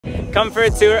Come for a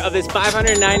tour of this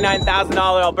 $599,000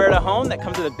 Alberta home that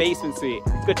comes with a basement suite.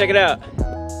 Let's go check it out.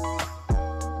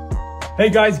 Hey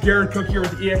guys, Garret Cook here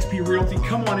with eXp Realty.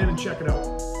 Come on in and check it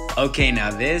out. Okay, now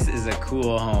this is a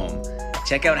cool home.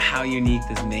 Check out how unique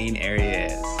this main area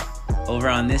is. Over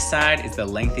on this side is the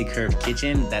lengthy curved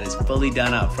kitchen that is fully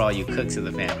done up for all you cooks of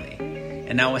the family.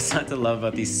 And now what's not to love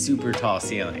about these super tall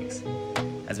ceilings?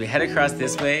 As we head across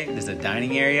this way, there's a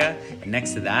dining area, and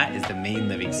next to that is the main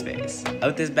living space.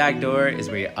 Out this back door is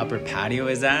where your upper patio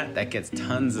is at, that gets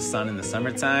tons of sun in the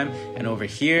summertime, and over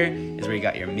here is where you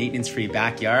got your maintenance-free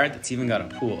backyard that's even got a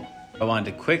pool. I wanted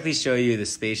to quickly show you the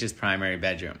spacious primary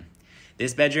bedroom.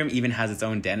 This bedroom even has its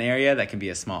own den area that can be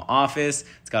a small office,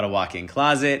 it's got a walk-in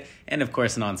closet, and of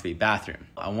course an ensuite bathroom.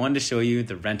 I wanted to show you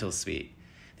the rental suite.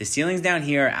 The ceilings down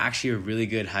here are actually a really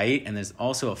good height, and there's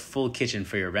also a full kitchen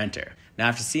for your renter. Now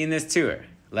after seeing this tour,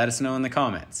 let us know in the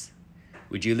comments.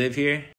 Would you live here?